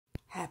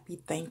Happy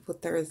Thankful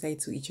Thursday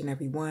to each and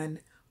every one.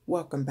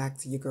 Welcome back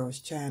to your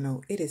girl's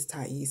channel. It is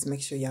Thais.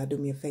 Make sure y'all do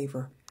me a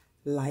favor.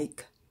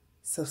 Like,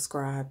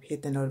 subscribe,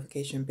 hit the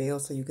notification bell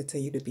so you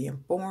continue to be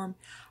informed.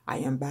 I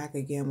am back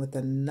again with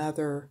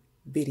another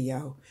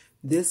video.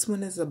 This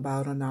one is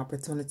about an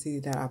opportunity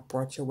that I've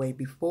brought your way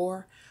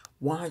before.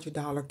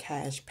 $100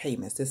 cash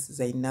payments. This is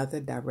another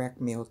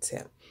direct mail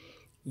tip.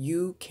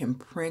 You can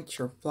print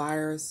your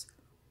flyers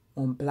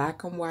on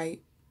black and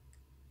white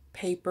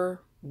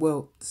paper.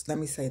 Well, let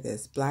me say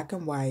this, black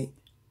and white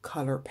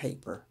color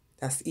paper.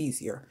 That's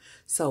easier.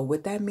 So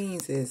what that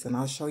means is, and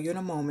I'll show you in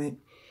a moment,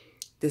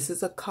 this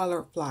is a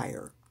color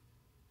flyer.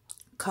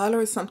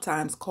 Colors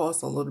sometimes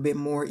cost a little bit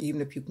more,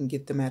 even if you can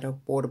get them at an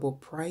affordable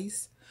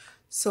price.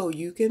 So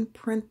you can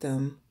print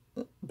them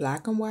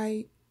black and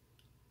white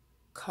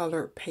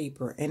colored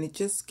paper, and it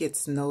just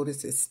gets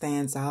noticed. It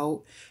stands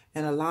out,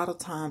 and a lot of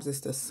times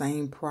it's the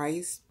same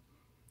price.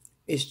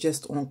 It's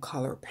just on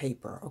color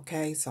paper,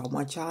 okay? So I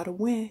want y'all to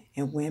win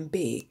and win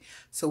big.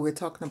 So we're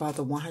talking about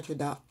the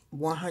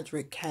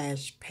 100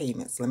 cash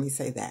payments. Let me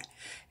say that.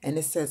 And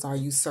it says, are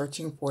you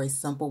searching for a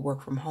simple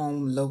work from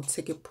home, low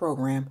ticket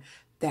program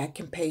that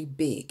can pay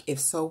big? If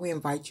so, we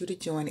invite you to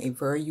join a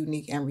very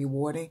unique and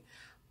rewarding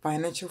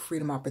financial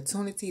freedom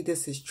opportunity.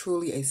 This is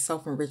truly a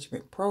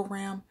self-enrichment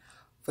program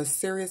for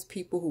serious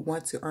people who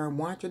want to earn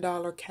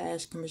 $100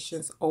 cash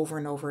commissions over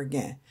and over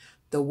again.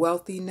 The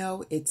wealthy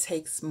know it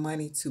takes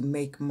money to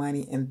make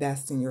money.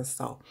 Invest in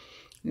yourself.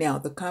 Now,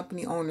 the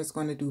company owner is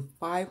going to do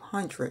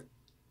 500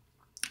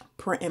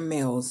 print and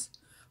mails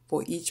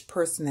for each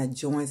person that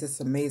joins this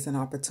amazing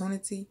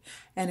opportunity.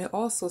 And it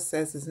also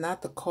says it's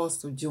not the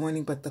cost of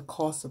joining, but the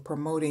cost of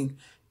promoting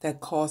that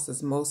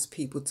causes most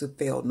people to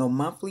fail. No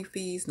monthly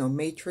fees, no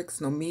matrix,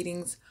 no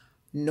meetings,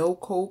 no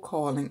cold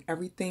calling.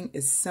 Everything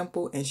is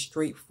simple and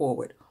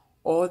straightforward.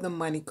 All the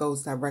money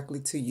goes directly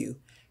to you.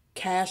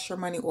 Cash or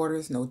money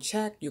orders, no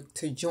check.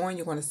 To join,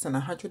 you're going to send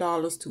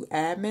 $100 to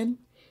admin,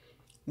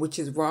 which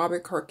is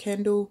Robert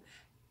Kirkendall,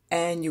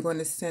 and you're going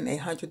to send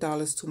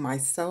 $100 to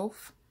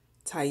myself,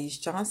 Thais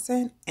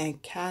Johnson,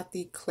 and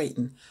Kathy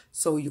Clayton.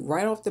 So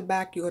right off the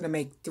back, you're going to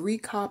make 3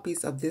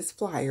 copies of this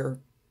flyer,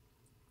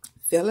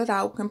 fill it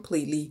out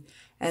completely,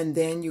 and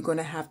then you're going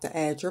to have to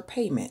add your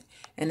payment.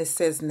 And it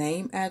says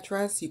name,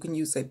 address. You can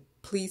use a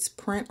please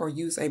print or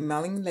use a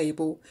mailing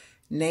label.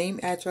 Name,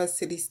 address,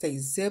 city,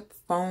 state, zip,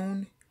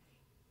 phone,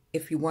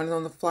 if you want it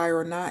on the flyer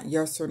or not,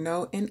 yes or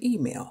no, and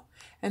email.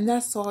 And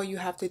that's all you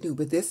have to do.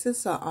 But this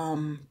is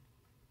a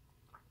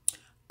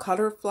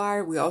colored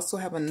flyer. We also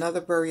have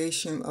another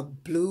variation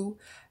of blue,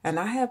 and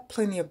I have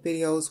plenty of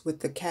videos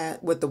with the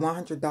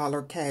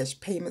 $100 cash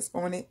payments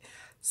on it.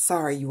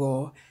 Sorry, you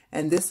all.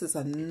 And this is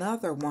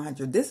another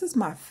 100. This is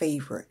my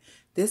favorite.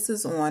 This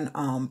is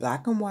on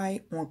black and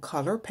white on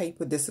color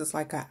paper. This is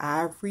like an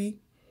ivory.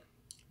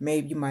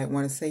 Maybe you might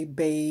want to say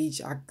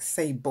beige. I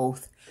say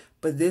both.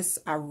 But this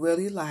I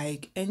really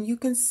like, and you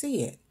can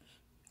see it.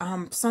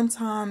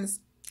 Sometimes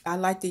I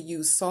like to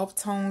use soft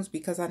tones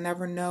because I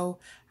never know.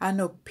 I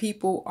know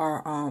people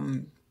are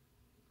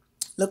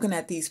looking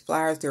at these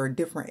flyers. There are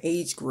different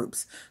age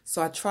groups.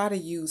 So I try to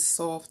use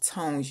soft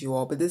tones, you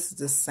all. But this is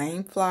the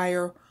same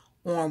flyer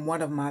on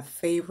one of my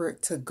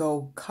favorite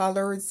to-go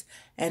colors,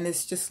 and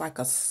it's just like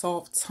a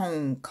soft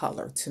tone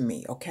color to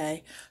me,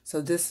 okay?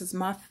 So this is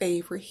my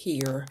favorite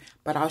here,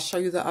 but I'll show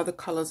you the other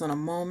colors in a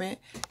moment.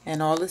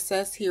 And all it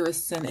says here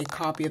is send a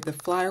copy of the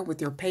flyer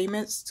with your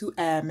payments to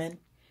admin.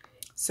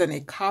 Send a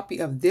copy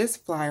of this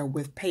flyer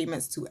with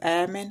payments to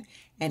admin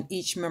and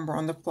each member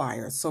on the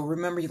flyer. So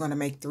remember, you're going to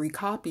make 3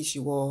 copies,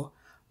 you all,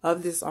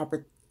 of this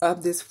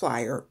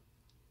flyer.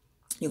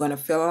 You're going to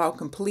fill it out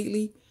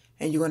completely,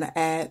 and you're going to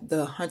add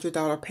the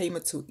 $100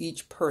 payment to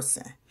each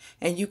person.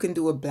 And you can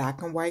do a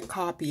black and white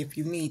copy if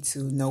you need to,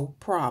 no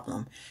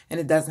problem.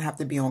 And it doesn't have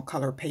to be on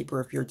color paper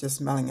if you're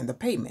just mailing in the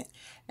payment.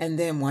 And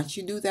then once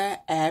you do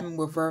that, admin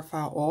will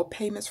verify all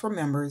payments for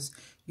members.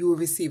 You will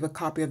receive a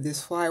copy of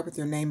this flyer with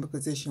your name of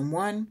position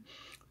 1,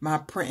 my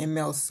print and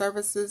mail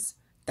services,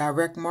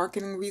 direct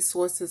marketing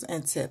resources,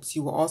 and tips.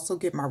 You will also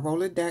get my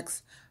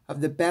Rolodex of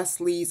the best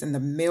leads in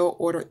the mail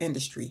order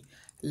industry.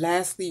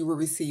 Lastly, you will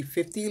receive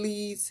 50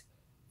 leads,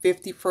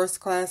 50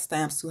 first-class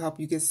stamps to help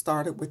you get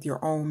started with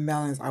your own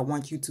mailings. I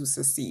want you to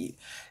succeed.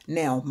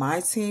 Now, my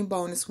team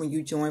bonus when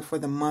you join for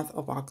the month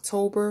of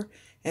October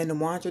and the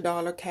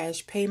 $100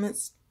 cash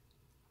payments,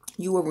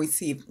 you will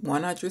receive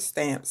 100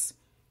 stamps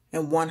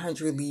and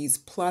 100 leads,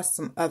 plus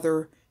some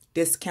other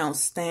discount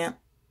stamp,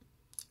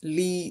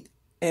 lead,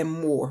 and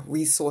more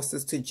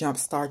resources to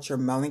jumpstart your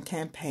mailing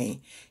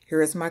campaign.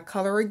 Here is my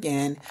color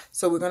again.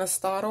 So we're going to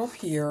start off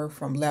here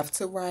from left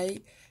to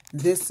right.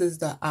 This is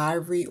the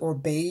ivory or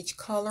beige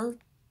color.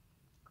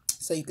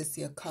 So you can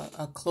see a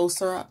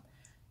closer up.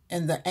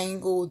 And the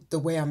angle, the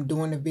way I'm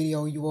doing the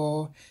video, you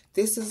all,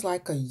 this is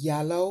like a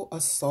yellow, a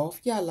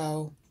soft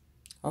yellow.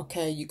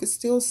 Okay, you can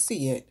still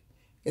see it.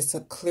 It's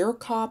a clear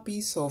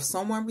copy, so if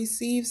someone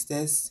receives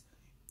this,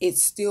 it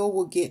still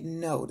will get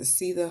noticed.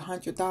 See the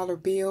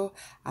 $100 bill?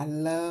 I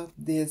love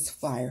this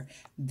flyer.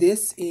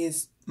 This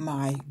is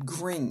my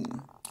green.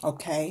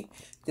 Okay,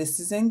 this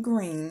is in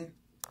green,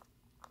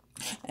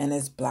 and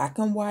it's black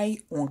and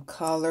white on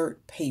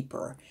colored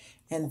paper.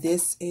 And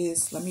this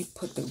is, let me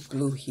put the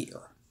blue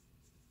here.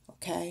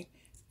 Okay,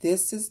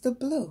 this is the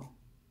blue.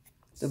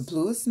 The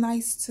blue is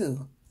nice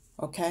too.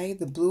 Okay,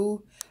 the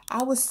blue,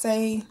 I would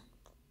say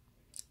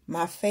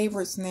my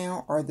favorites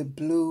now are the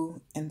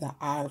blue and the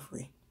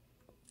ivory.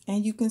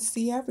 And you can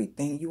see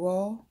everything, you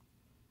all.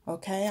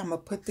 Okay, I'm going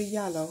to put the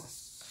yellow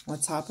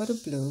on top of the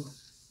blue.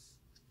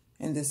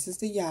 And this is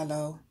the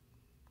yellow.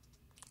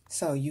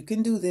 So you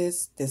can do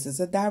this. This is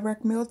a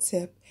direct mail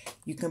tip.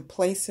 You can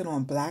place it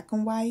on black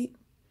and white.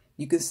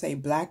 You can say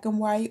black and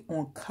white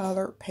on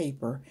colored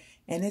paper.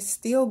 And it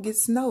still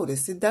gets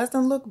noticed. It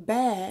doesn't look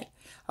bad.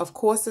 Of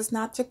course, it's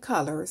not your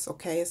colors.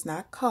 Okay, it's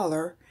not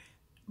color.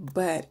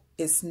 But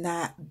it's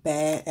not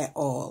bad at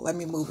all. Let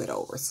me move it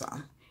over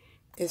some.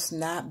 It's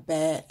not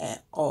bad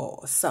at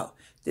all. So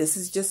this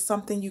is just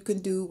something you can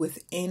do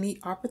with any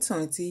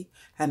opportunity.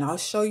 And I'll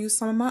show you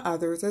some of my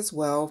others as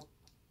well.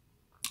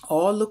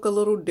 All look a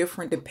little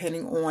different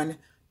depending on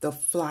the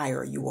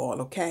flyer, you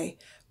all, okay?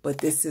 But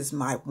this is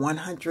my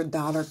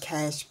 $100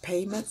 cash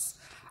payments.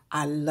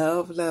 I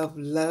love, love,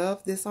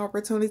 love this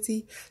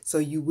opportunity. So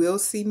you will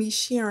see me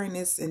sharing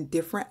this in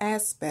different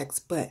aspects.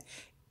 But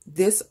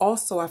this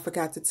also, I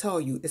forgot to tell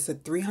you, it's a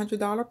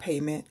 $300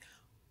 payment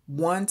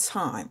one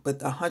time. But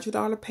the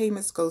 $100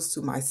 payments goes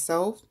to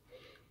myself,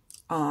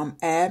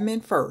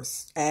 admin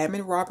first,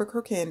 admin Robert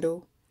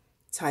Kirkendall,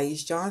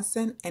 Thais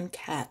Johnson, and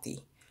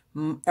Kathy.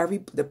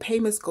 The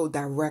payments go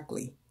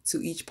directly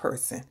to each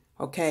person.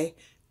 Okay,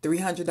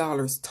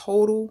 $300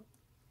 total.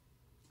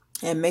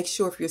 And make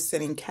sure if you're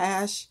sending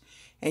cash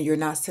and you're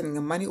not sending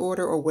a money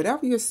order or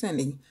whatever you're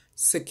sending,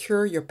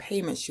 secure your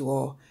payments, you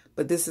all.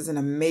 But this is an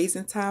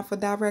amazing time for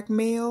direct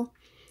mail.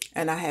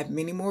 And I have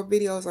many more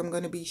videos I'm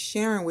going to be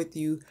sharing with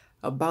you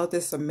about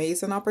this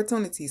amazing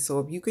opportunity. So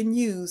if you can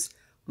use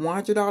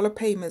 $100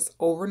 payments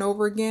over and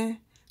over again,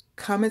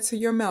 come into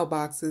your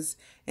mailboxes.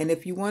 And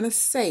if you want to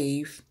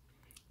save,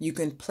 you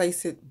can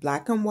place it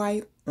black and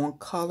white on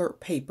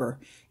colored paper.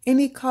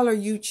 Any color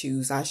you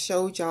choose. I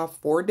showed y'all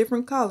 4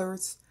 different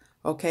colors.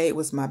 Okay, it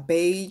was my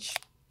beige.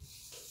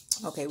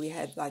 Okay, we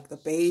had like the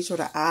beige or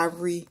the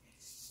ivory.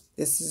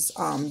 This is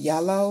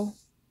yellow.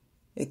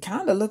 It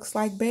kind of looks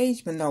like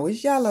beige, but no,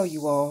 it's yellow,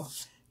 you all.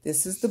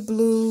 This is the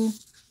blue,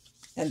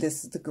 and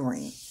this is the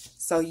green.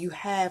 So you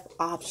have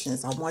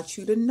options. I want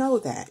you to know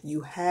that.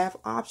 You have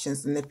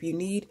options. And if you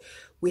need,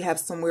 we have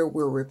somewhere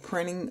where we're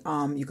printing.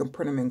 You can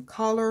print them in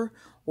color.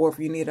 Or if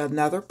you need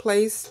another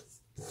place,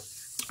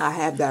 I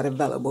have that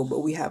available. But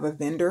we have a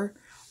vendor,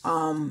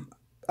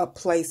 a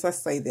place, let's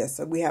say this.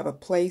 We have a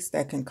place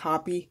that can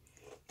copy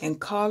in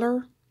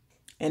color.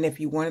 And if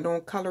you want it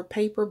on color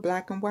paper,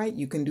 black and white,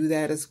 you can do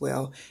that as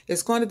well.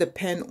 It's going to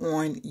depend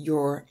on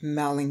your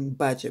mailing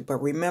budget. But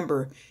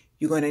remember,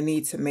 you're going to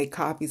need to make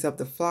copies of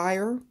the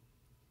flyer.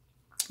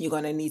 You're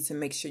going to need to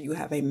make sure you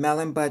have a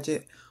mailing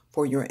budget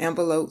for your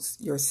envelopes,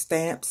 your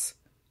stamps,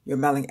 your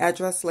mailing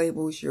address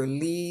labels, your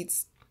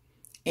leads,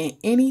 and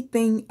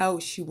anything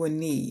else you will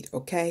need,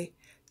 okay,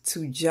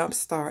 to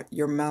jumpstart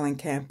your mailing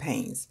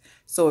campaigns.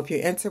 So if you're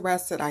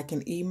interested, I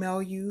can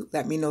email you.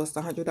 Let me know it's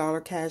the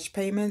 $100 cash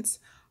payments.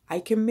 I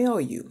can mail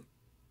you.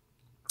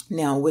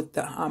 Now, with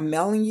the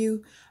mailing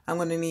you, I'm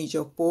going to need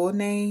your full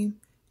name,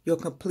 your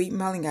complete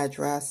mailing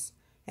address,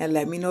 and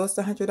let me know it's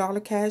the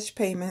 $100 cash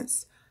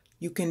payments.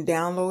 You can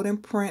download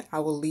and print. I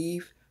will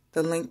leave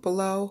the link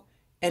below.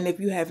 And if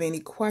you have any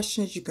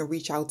questions, you can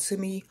reach out to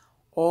me.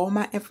 All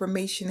my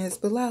information is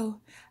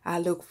below. I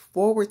look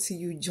forward to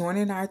you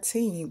joining our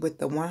team with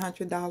the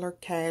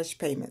 $100 cash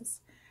payments.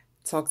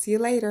 Talk to you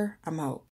later. I'm out.